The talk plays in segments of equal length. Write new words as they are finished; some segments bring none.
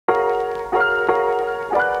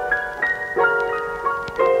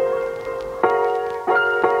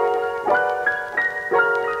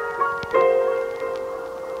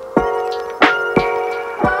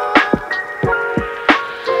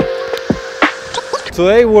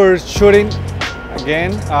Today we're shooting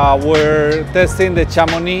again. We're testing the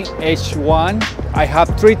Chamonix H1. I have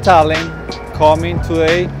 3 talent coming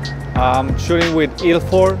today. I'm shooting with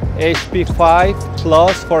Ilford HP5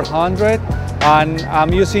 Plus 400, and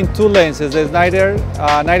I'm using 2 lenses, the Schneider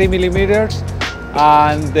 90mm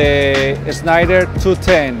and the Schneider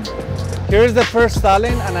 210. Here is the first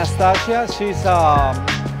talent, Anastasia. She's a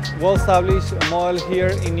well-established model here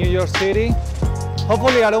in New York City.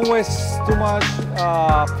 Hopefully I don't waste too much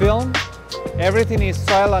film. Everything is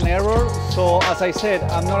trial and error. So as I said,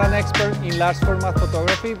 I'm not an expert in large format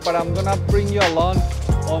photography, but I'm gonna bring you along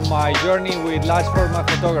on my journey with large format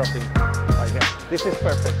photography. Right here. This is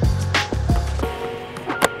perfect.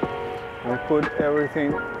 I put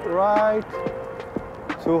everything right.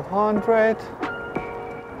 200.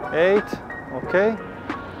 8. Okay.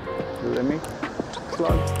 Let me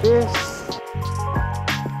plug this.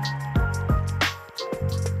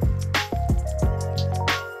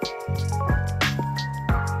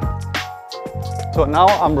 So now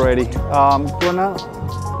I'm ready. I'm gonna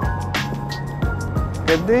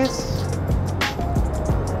get this.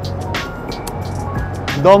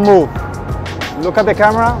 Don't move. Look at the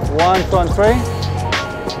camera. 1, 2, and 3.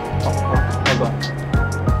 Oh, hold on.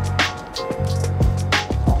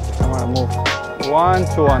 Camera move. 1,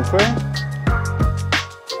 2, and 3.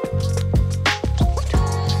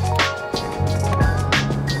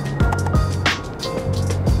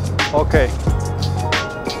 Okay.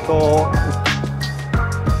 So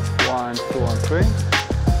 1, 2, and 3.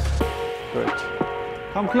 Good.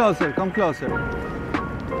 Come closer, come closer.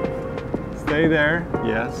 Stay there.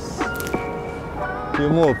 Yes. You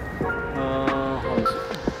move.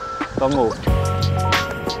 Don't move.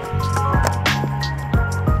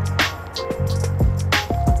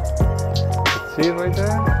 See it right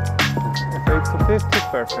there? F8 to 50,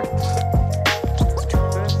 perfect.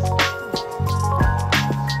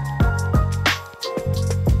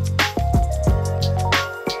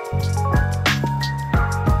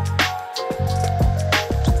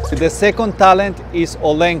 The second talent is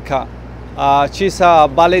Olenka. She's a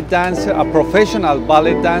ballet dancer, a professional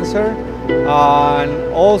ballet dancer,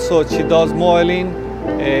 and also she does modeling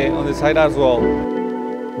on the side as well.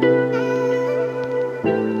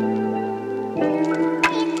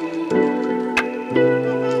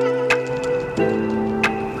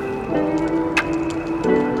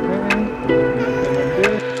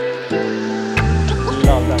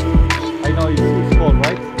 Love that. I know it's cold,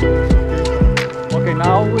 right? Okay,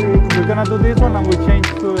 now we're gonna do this one and we change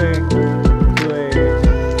to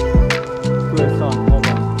the sun. Hold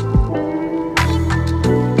on.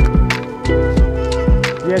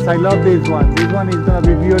 Yes, I love this one. This one is gonna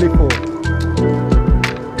be beautiful.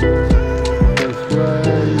 It's right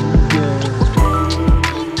there.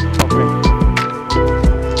 Okay.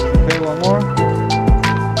 Okay, one more.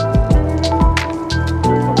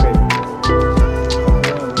 Okay.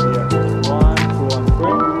 Yeah. 1, 2, and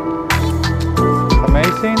 3.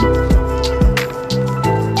 Amazing.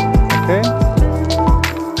 Okay.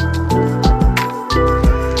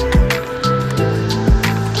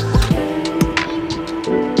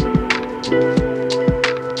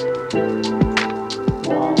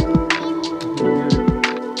 Wow.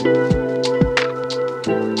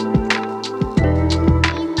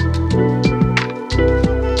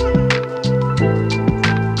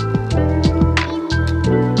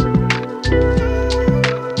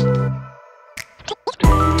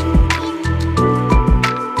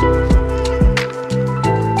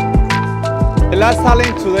 The last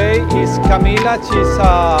talent today is Camila. She's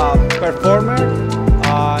a performer.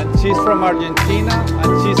 She's from Argentina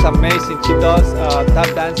and she's amazing. She does tap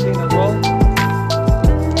dancing as well.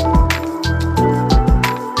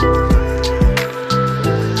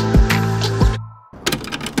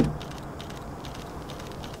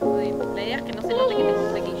 La idea es que no se note que tengo un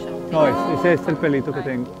flequillo. No, ese es el pelito que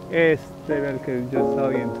tengo. Este era el que yo estaba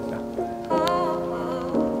viendo.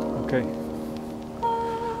 Okay.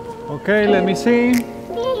 Okay, let me see.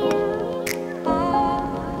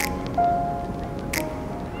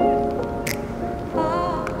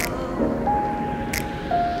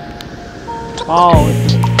 Oh,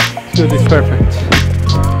 it's good, it's perfect.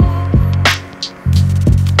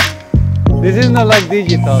 This is not like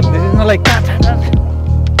digital. This is not like that.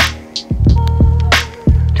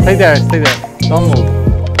 Stay there, don't move.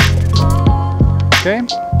 Okay?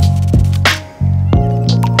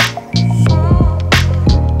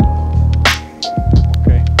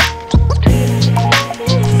 Okay.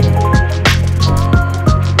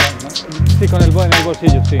 Sí, con el en el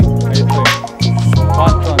bolsillo, sí. Ahí estoy.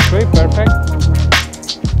 1, 2, 3, perfect.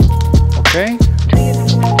 Okay.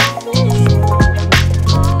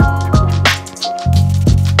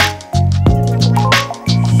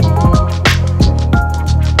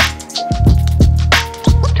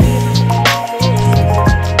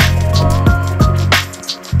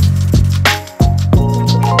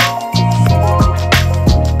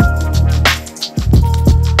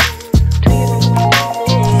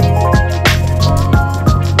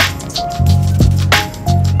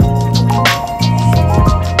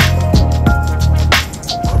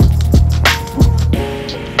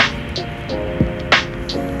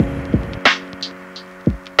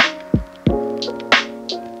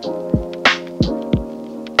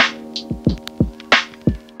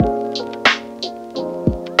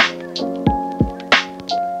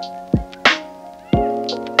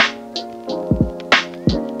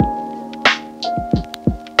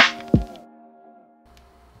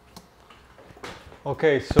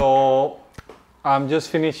 Okay, so I'm just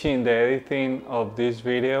finishing the editing of this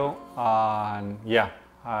video, and yeah,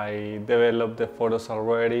 I developed the photos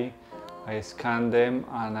already. I scanned them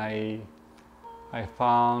and I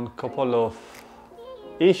found a couple of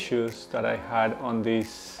issues that I had on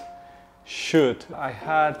this shoot. I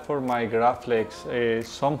had for my Graflex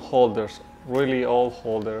some holders, really old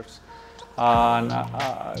holders, and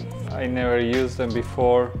I never used them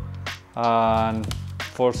before, and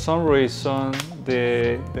for some reason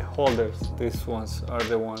the holders, these ones are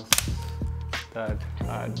the ones that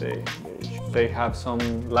they have some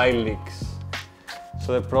light leaks.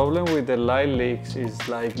 So the problem with the light leaks is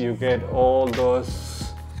like you get all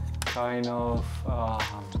those kind of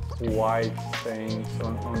white stains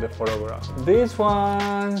on the photograph. These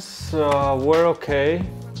ones were okay,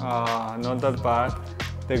 not that bad.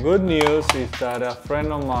 The good news is that a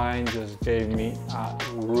friend of mine just gave me a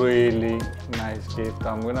really nice gift.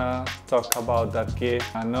 I'm gonna talk about that gift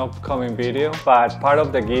in an upcoming video, but part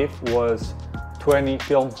of the gift was 20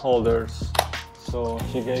 film holders. So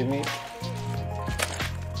she gave me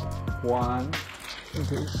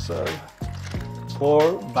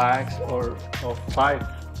 4 bags of 5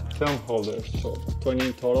 film holders, so 20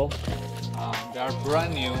 in total. They are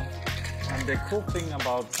brand new, and the cool thing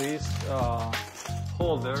about these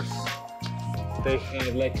holders, they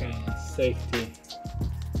have like a safety,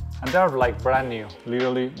 and they're like brand new,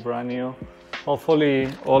 literally brand new. Hopefully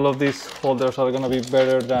all of these holders are gonna be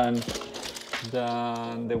better than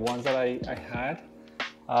the ones that I had.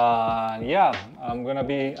 Yeah, I'm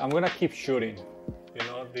gonna keep shooting. You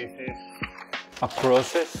know, this is a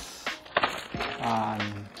process,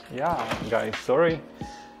 and yeah, guys, sorry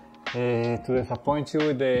to disappoint you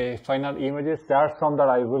with the final images. There are some that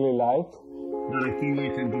I really like, but I think we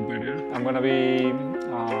can do better. I'm gonna be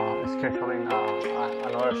scheduling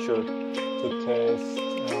another shoot to test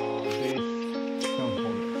this film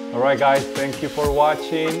holder. Alright guys, thank you for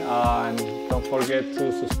watching, and don't forget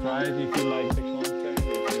to subscribe if you like the content, if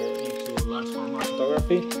you're into large format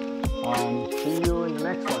photography, and see you in the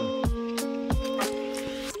next one.